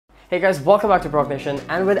Hey guys, welcome back to Prog Nation,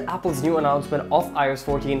 and with Apple's new announcement of iOS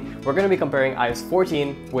 14, we're going to be comparing iOS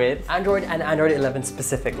 14 with Android and Android 11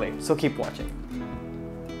 specifically, so keep watching.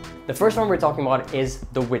 The first one we're talking about is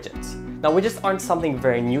the widgets. Now, widgets aren't something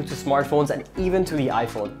very new to smartphones and even to the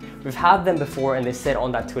iPhone. We've had them before and they sit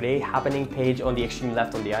on that Today Happening page on the extreme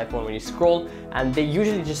left on the iPhone when you scroll, and they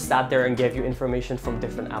usually just sat there and gave you information from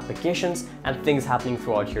different applications and things happening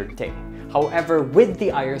throughout your day. However, with the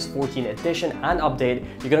iOS 14 edition and update,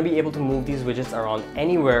 you're going to be able to move these widgets around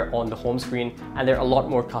anywhere on the home screen, and they're a lot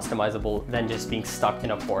more customizable than just being stuck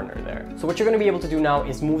in a corner there. So what you're going to be able to do now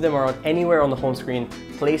is move them around anywhere on the home screen,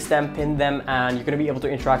 place them, pin them, and you're going to be able to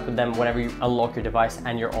interact with them whenever you unlock your device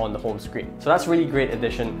and you're on the home screen. So that's really great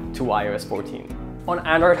addition to iOS 14. On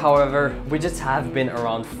Android, however, widgets have been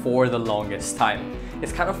around for the longest time.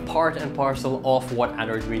 It's kind of part and parcel of what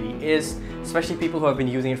Android really is, especially people who have been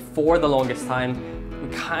using it for the longest time.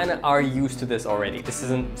 We kind of are used to this already. This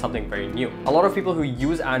isn't something very new. A lot of people who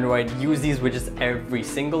use Android use these widgets every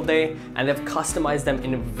single day, and they've customized them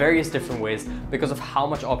in various different ways because of how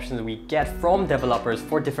much options we get from developers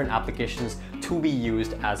for different applications to be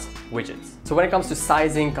used as widgets. So when it comes to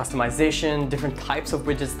sizing, customization, different types of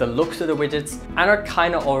widgets, the looks of the widgets, Android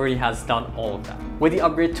kind of already has done all of that. With the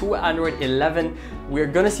upgrade to Android 11, we're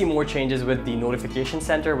going to see more changes with the notification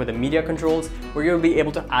center, with the media controls, where you'll be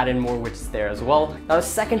able to add in more widgets there as well. Now, the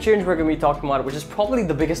second change we're going to be talking about, which is probably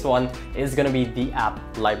the biggest one, is going to be the app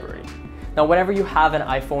library. Now, whenever you have an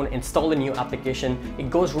iPhone, install a new application, it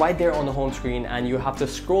goes right there on the home screen and you have to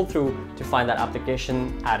scroll through to find that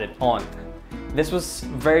application, add it on. This was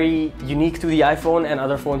very unique to the iPhone, and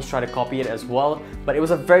other phones try to copy it as well, but it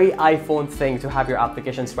was a very iPhone thing to have your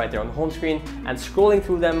applications right there on the home screen, and scrolling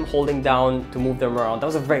through them, holding down to move them around, that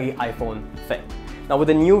was a very iPhone thing. Now, with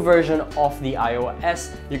the new version of the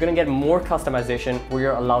iOS, you're going to get more customization where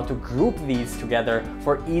you're allowed to group these together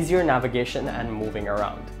for easier navigation and moving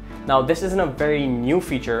around. Now, this isn't a very new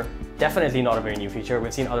feature. Definitely not a very new feature.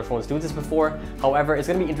 We've seen other phones do this before. However, it's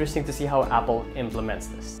going to be interesting to see how Apple implements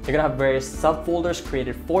this. You're going to have various subfolders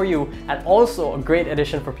created for you, and also a great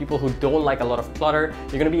addition for people who don't like a lot of clutter.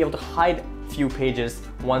 You're going to be able to hide few pages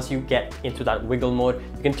once you get into that wiggle mode.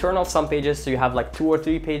 You can turn off some pages so you have like 2 or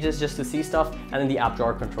 3 pages just to see stuff, and then the app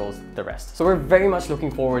drawer controls the rest. So we're very much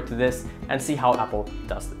looking forward to this and see how Apple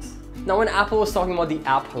does this. Now, when Apple was talking about the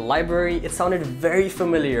app library, it sounded very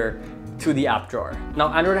familiar to the app drawer.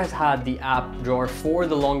 Now, Android has had the app drawer for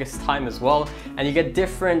the longest time as well, and you get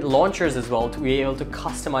different launchers as well to be able to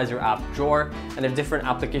customize your app drawer, and there are different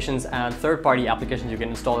applications and third-party applications you can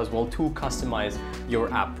install as well to customize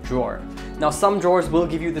your app drawer. Now, some drawers will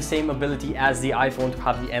give you the same ability as the iPhone to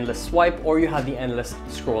have the endless swipe, or you have the endless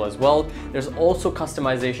scroll as well. There's also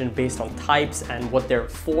customization based on types and what they're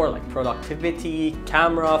for, like productivity,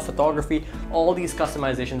 camera, photography. All these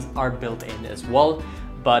customizations are built in as well.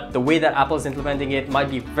 But the way that Apple is implementing it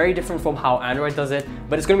might be very different from how Android does it,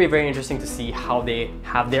 but it's going to be very interesting to see how they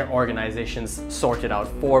have their organizations sorted out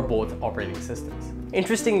for both operating systems.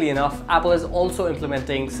 Interestingly enough, Apple is also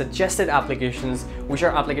implementing suggested applications, which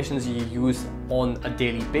are applications you use on a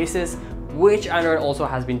daily basis, which Android also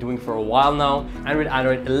has been doing for a while now. And with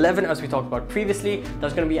Android 11, as we talked about previously,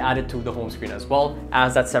 that's going to be added to the home screen as well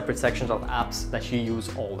as that separate sections of apps that you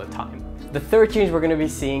use all the time. The third change we're going to be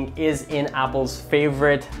seeing is in Apple's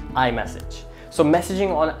favorite, iMessage. So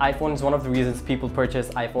messaging on iPhone is one of the reasons people purchase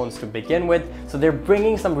iPhones to begin with. So they're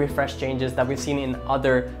bringing some refresh changes that we've seen in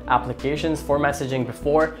other applications for messaging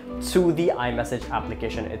before to the iMessage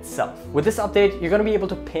application itself. With this update, you're going to be able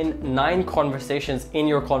to pin 9 conversations in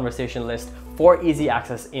your conversation list for easy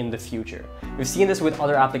access in the future. We've seen this with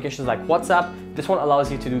other applications like WhatsApp. This one allows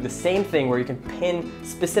you to do the same thing where you can pin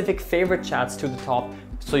specific favorite chats to the top,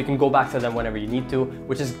 so you can go back to them whenever you need to,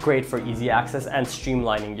 which is great for easy access and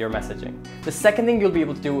streamlining your messaging. The second thing you'll be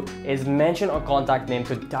able to do is mention a contact name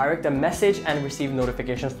to direct a message and receive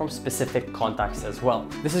notifications from specific contacts as well.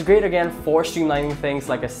 This is great again for streamlining things,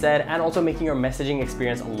 like I said, and also making your messaging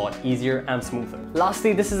experience a lot easier and smoother.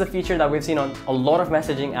 Lastly, this is a feature that we've seen on a lot of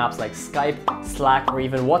messaging apps like Skype, Slack, or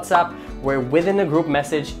even WhatsApp, where within a group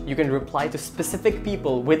message, you can reply to specific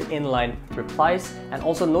people with inline replies, and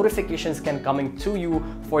also notifications can come to you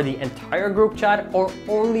for the entire group chat or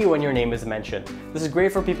only when your name is mentioned. This is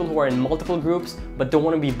great for people who are in multiple groups but don't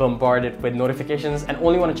want to be bombarded with notifications and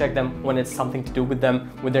only want to check them when it's something to do with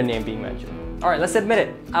them, with their name being mentioned. Alright, let's admit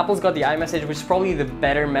it. Apple's got the iMessage, which is probably the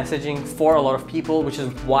better messaging for a lot of people, which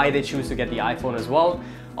is why they choose to get the iPhone as well.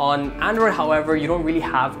 On Android, however, you don't really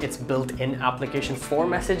have its built-in application for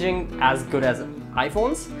messaging as good as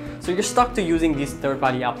iPhones. So you're stuck to using these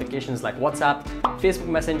third-party applications like WhatsApp, Facebook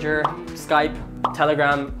Messenger, Skype,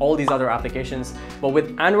 Telegram, all these other applications. But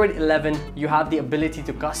with Android 11, you have the ability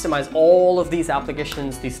to customize all of these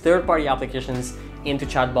applications, these third-party applications, into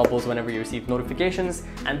chat bubbles whenever you receive notifications.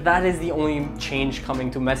 And that is the only change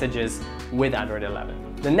coming to messages with Android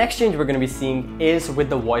 11. The next change we're going to be seeing is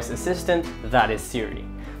with the voice assistant, that is Siri.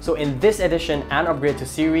 So in this edition and upgrade to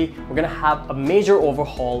Siri, we're going to have a major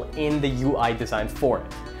overhaul in the UI design for it.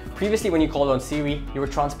 Previously, when you called on Siri, you were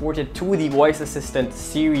transported to the voice assistant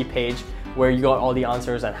Siri page where you got all the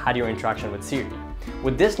answers and had your interaction with Siri.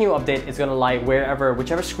 With this new update, it's going to lie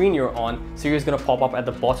whichever screen you're on, Siri is going to pop up at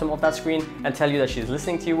the bottom of that screen and tell you that she's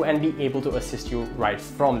listening to you and be able to assist you right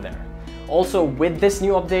from there. Also, with this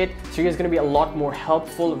new update, Siri is going to be a lot more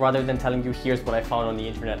helpful rather than telling you here's what I found on the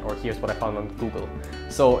internet or here's what I found on Google.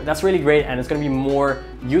 So that's really great, and it's going to be more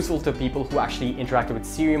useful to people who actually interacted with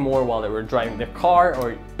Siri more while they were driving their car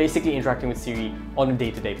or basically interacting with Siri on a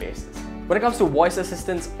day-to-day basis. When it comes to voice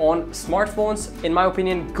assistants on smartphones, in my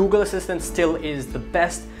opinion, Google Assistant still is the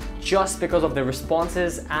best just because of the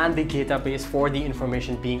responses and the database for the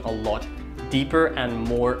information being a lot deeper and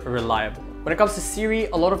more reliable. When it comes to Siri,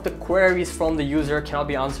 a lot of the queries from the user cannot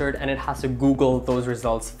be answered and it has to Google those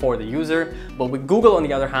results for the user. But with Google, on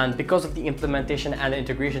the other hand, because of the implementation and the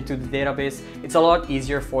integration to the database, it's a lot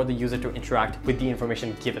easier for the user to interact with the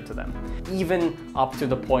information given to them, even up to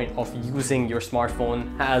the point of using your smartphone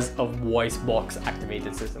as a voice box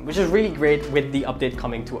activated system, which is really great with the update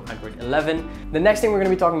coming to Android 11. The next thing we're going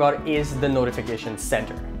to be talking about is the notification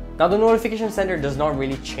center. Now, the notification center does not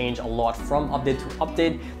really change a lot from update to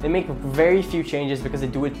update. They make very few changes because they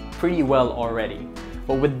do it pretty well already.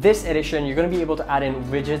 But with this edition, you're going to be able to add in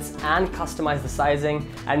widgets and customize the sizing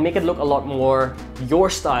and make it look a lot more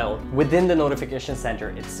your style within the notification center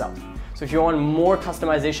itself. So if you want more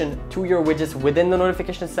customization to your widgets within the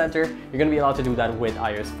notification center, you're going to be allowed to do that with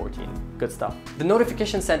iOS 14. Good stuff. The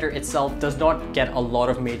notification center itself does not get a lot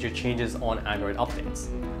of major changes on Android updates.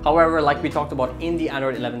 However, like we talked about in the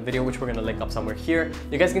Android 11 video, which we're going to link up somewhere here,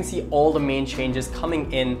 you guys can see all the main changes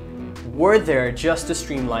coming in were there just to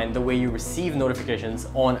streamline the way you receive notifications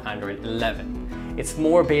on Android 11. It's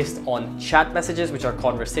more based on chat messages, which are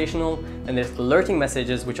conversational, and there's alerting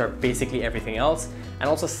messages, which are basically everything else, and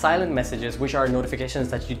also silent messages, which are notifications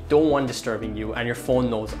that you don't want disturbing you and your phone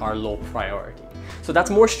knows are low priority. So that's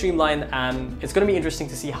more streamlined, and it's going to be interesting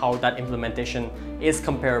to see how that implementation is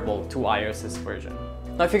comparable to iOS's version.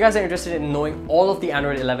 Now, if you guys are interested in knowing all of the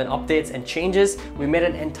Android 11 updates and changes, we made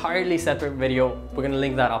an entirely separate video. We're going to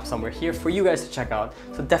link that up somewhere here for you guys to check out.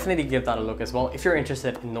 So definitely give that a look as well if you're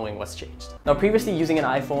interested in knowing what's changed. Now, previously using an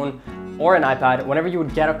iPhone or an iPad, whenever you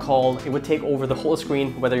would get a call, it would take over the whole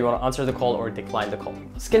screen, whether you want to answer the call or decline the call.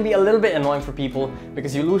 This can be a little bit annoying for people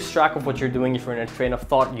because you lose track of what you're doing if you're in a train of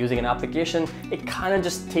thought using an application. It kind of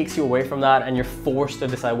just takes you away from that and you're forced to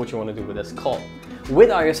decide what you want to do with this call. With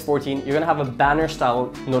iOS 14, you're going to have a banner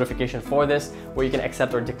style notification for this where you can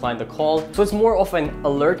accept or decline the call. So it's more of an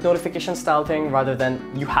alert notification style thing rather than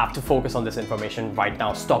you have to focus on this information right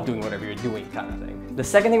now, stop doing whatever you're doing kind of thing. The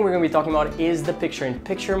second thing we're going to be talking about is the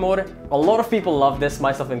picture-in-picture mode. A lot of people love this,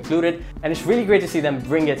 myself included, and it's really great to see them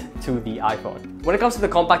bring it to the iPhone. When it comes to the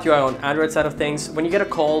compact UI on Android side of things, when you get a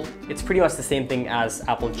call, it's pretty much the same thing as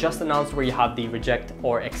Apple just announced, where you have the reject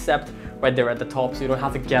or accept right there at the top, so you don't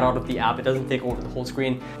have to get out of the app. It doesn't take over the whole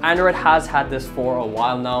screen. Android has had this for a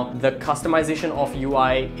while now. The customization of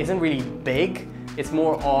UI isn't really big. It's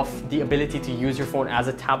more of the ability to use your phone as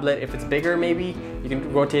a tablet. If it's bigger, maybe you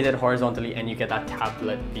can rotate it horizontally and you get that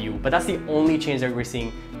tablet view. But that's the only change that we're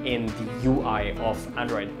seeing in the UI of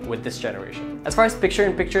Android with this generation. As far as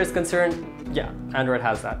picture-in-picture is concerned, yeah, Android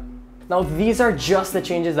has that. Now, these are just the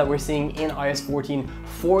changes that we're seeing in iOS 14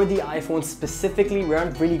 for the iPhone specifically. We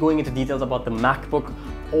aren't really going into details about the MacBook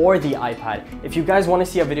or the iPad. If you guys want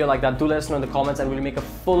to see a video like that, do let us know in the comments and we'll make a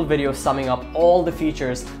full video summing up all the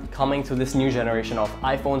features coming to this new generation of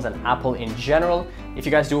iPhones and Apple in general. If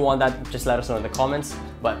you guys do want that, just let us know in the comments.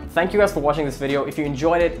 But thank you guys for watching this video. If you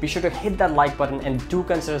enjoyed it, be sure to hit that like button and do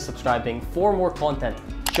consider subscribing for more content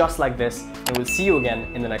just like this. And we'll see you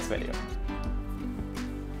again in the next video.